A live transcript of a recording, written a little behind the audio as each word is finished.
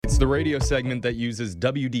the radio segment that uses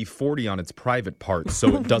WD-40 on its private parts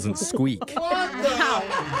so it doesn't squeak. What the?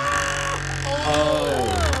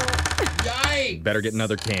 Yikes. Better get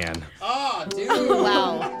another can. Oh, dude.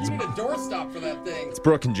 Wow. You need a doorstop for that thing. It's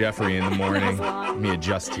Brooke and Jeffrey in the morning. Let me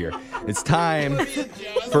adjust here. It's time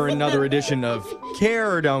for another edition of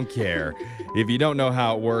Care or Don't Care. If you don't know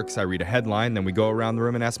how it works, I read a headline, then we go around the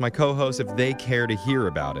room and ask my co-hosts if they care to hear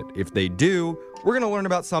about it. If they do, we're going to learn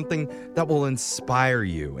about something that will inspire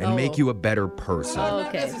you and make you a better person.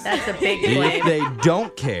 Okay, that's a big If claim. they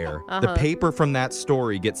don't care, the paper from that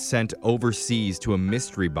story gets sent overseas to a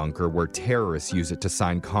mystery bunker where terrorists use it to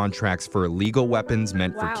sign contracts for illegal weapons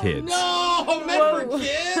meant for kids. No, meant for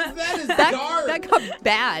kids? That is dark. That got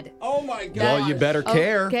bad. Oh, my God. Well, you better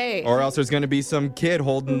care, Okay. or else there's going to be some kid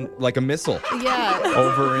holding like a missile Yeah.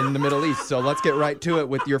 over in the Middle East. So let's get right to it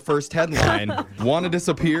with your first headline. Want to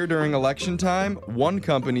disappear during election time? One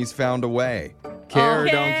company's found a way. Care or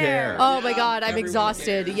don't care. Oh my God, I'm Everyone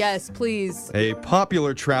exhausted. cares. Yes, please. A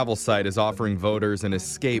popular travel site is offering voters an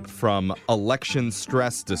escape from election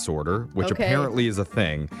stress disorder, which Okay. apparently is a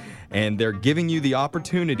thing. And they're giving you the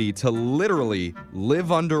opportunity to literally live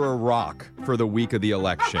under a rock for the week of the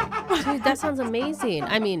election. Dude, that sounds amazing.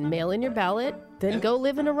 I mean, mail in your ballot, then go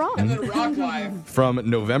live in a rock. And then rock life. From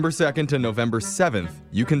November 2nd to November 7th,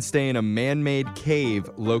 you can stay in a man-made cave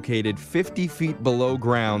located 50 feet below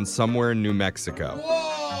ground somewhere in New Mexico.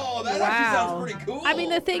 Whoa, that actually sounds pretty cool. I mean,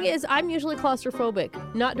 the thing is, I'm usually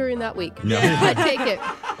claustrophobic. Not during that week. No. I take it.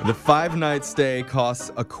 The 5-night stay costs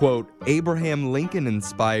a, quote, Abraham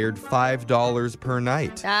Lincoln-inspired $5 per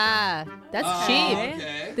night. Ah, that's cheap.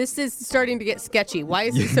 Okay. This is starting to get sketchy. Why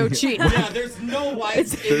is it so cheap? Yeah, there's no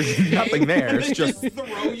lights. There's nothing there. And It's they just-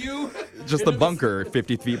 throw you. Just the bunker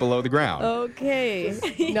 50 feet below the ground. Okay.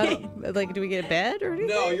 Like, do we get a bed or anything?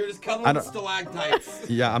 No, you're just I cuddling with don't- stalactites.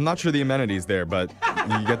 Yeah, I'm not sure the amenities there, but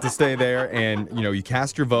you get to stay there and, you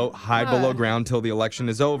cast your vote, hide below ground till the election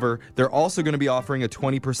is over. They're also going to be offering a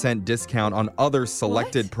 20% discount on other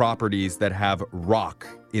selected properties that have rock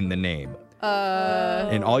in the name.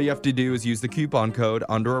 And all you have to do is use the coupon code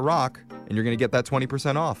Under a Rock, and you're going to get that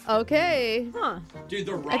 20% off. Okay. Dude,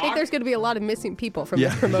 the rock. I think there's going to be a lot of missing people from Yeah.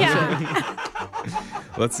 this promotion.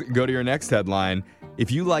 Let's go to your next headline. If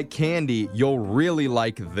you like candy, you'll really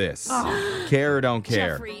like this. Care or don't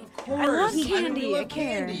care? Jeffrey, I love We candy. love I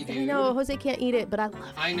care. candy, I dude. know Jose can't eat it, but I love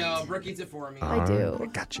it. I know. Brooke eats it for me. I do.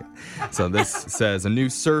 Gotcha. So this says a new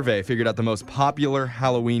survey figured out the most popular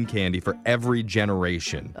Halloween candy for every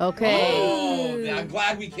generation. Okay. Oh, I'm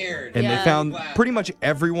glad we cared. And Yeah. they found Glad. pretty much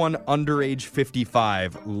everyone under age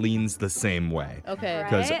 55 leans the same way. Okay.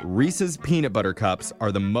 Because Right. Reese's Peanut Butter Cups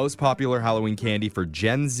are the most popular Halloween candy for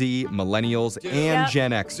Gen Z, Millennials, and Yep.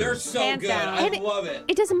 Gen They're Xers. so Hands good. down. I And love it.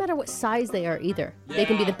 It doesn't matter what size they are either. They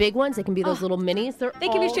can be the big ones. They can be those little minis. They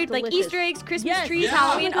can be all shaped like delicious. Easter eggs, Christmas Yes. trees, Yeah.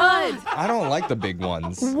 Halloween. Oh my Oh, I don't like the big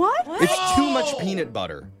ones. What? It's too much peanut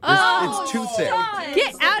butter. It's too thick.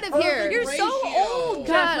 Get out of here. You're so old,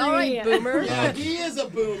 God, all right, Jeffrey. boomer. Yeah, he is a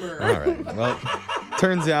boomer. All right. Well,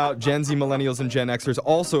 turns out Gen Z, Millennials, and Gen Xers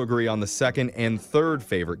also agree on the second and third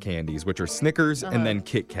favorite candies, which are Snickers and then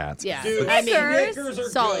Kit Kats. Yeah. Dude, I mean, Snickers are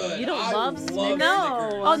solid. good. You don't I love Snickers? No.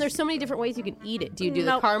 Oh, and there's so many different ways you can eat it. Do you do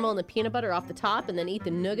the Nope. caramel and the peanut butter off the top and then eat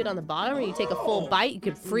the nougat on the bottom, or you take a full bite? You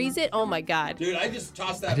could freeze it. Oh my God. Dude, I just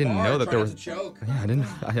tossed that I didn't bar know that trying there not was. to choke. Yeah,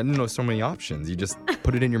 I didn't know so many options. You just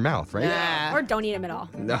put it in your mouth, right? Ah. or don't eat them at all.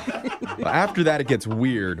 No. Well, after that, it gets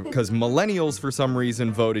weird because millennials, for some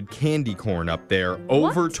reason, voted candy corn up there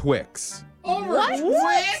over Twix. Over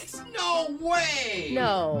Twix? No way.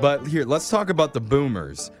 No. But here, let's talk about the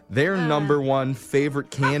boomers. Their number one favorite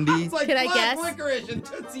candy, It's like Can I black guess? licorice and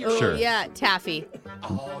Tootsie Oh, Rolls. Sure. yeah, taffy.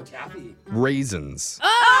 Oh, taffy. raisins.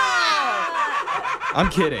 Oh! I'm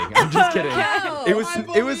kidding. I'm just kidding. No. It was I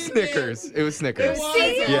it was believe it. Snickers. It was Snickers.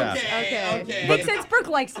 See? Yeah. Okay. Okay. But- Makes sense. Brooke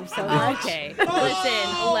likes them so much. Okay.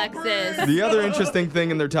 Listen, Alexis. The other interesting thing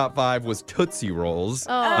in their top 5 was Tootsie Rolls,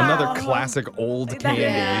 another classic old candy.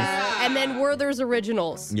 Yeah. And then Werther's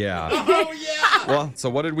Originals. Yeah. Oh, yeah. Well, so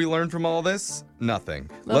what did we learn from all this? Nothing.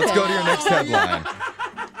 Let's go to your next headline.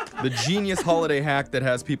 The genius holiday hack that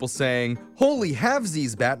has people saying, "Holy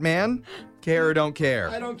halvesies, Batman." Care or don't care?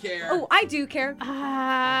 I don't care. Oh, I do care.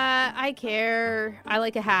 I care. I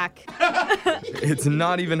like a hack. It's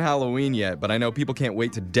not even Halloween yet, but I know people can't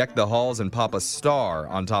wait to deck the halls and pop a star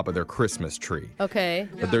on top of their Christmas tree. Okay.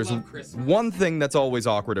 Yeah, But there's I love Christmas. one thing that's always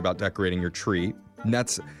awkward about decorating your tree, and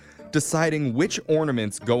that's deciding which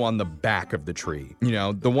ornaments go on the back of the tree. You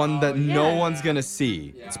know, the one that no one's gonna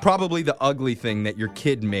see. It's probably the ugly thing that your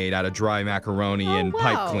kid made out of dry macaroni and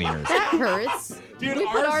pipe Wow. cleaners. That hurts. Dude, We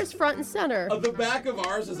put ours front and center. The back of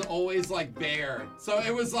ours is always like bare. So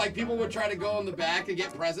it was like people would try to go in the back and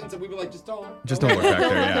get presents, and we'd be like, just don't. Just don't look back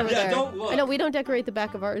there, yeah. Yeah, don't look. I know we don't decorate the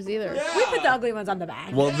back of ours either. Yeah. We put the ugly ones on the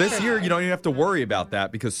back. Well, this year you don't even have to worry about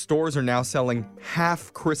that because stores are now selling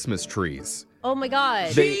half Christmas trees. Oh my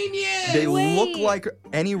god. Genius! They look Wait. like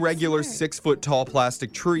any regular 6-foot tall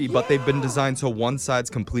plastic tree, but they've been designed so one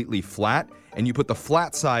side's completely flat, and you put the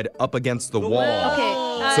flat side up against the wall.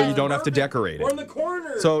 Okay, So you don't have to decorate Or in it. the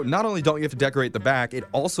corner. So not only don't you have to decorate the back, it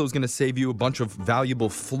also is going to save you a bunch of valuable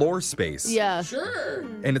floor space. Yeah. Sure.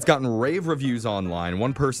 And it's gotten rave reviews online.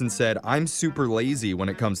 One person said, I'm super lazy when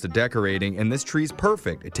it comes to decorating, and this tree's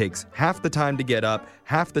perfect. It takes half the time to get up,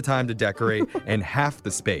 half the time to decorate, and half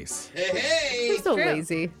the space. Hey, You're so True.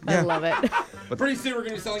 lazy. I Yeah. love it. Pretty soon we're going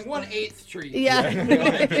to be selling 1/8 trees.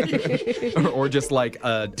 Yeah. Or just like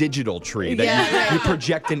a digital tree that Yeah. you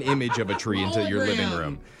project an image of a tree into your living Hologram.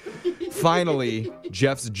 room. Finally,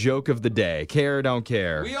 Jeff's joke of the day. Care or don't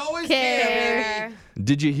care? We always Care.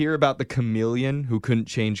 Did you hear about the chameleon who couldn't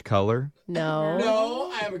change color? No.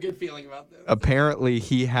 No, I have a good feeling about this. Apparently,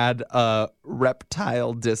 he had a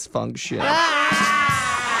reptile dysfunction.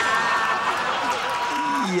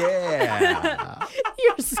 Yeah.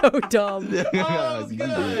 You're so dumb. Oh,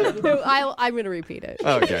 good. I'm going to repeat it.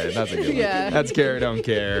 Okay, that's a good one. Yeah. That's care or don't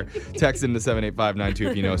care. Text into 78592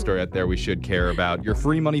 if you know a story out there we should care about. Your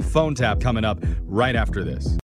free money phone tap coming up right after this.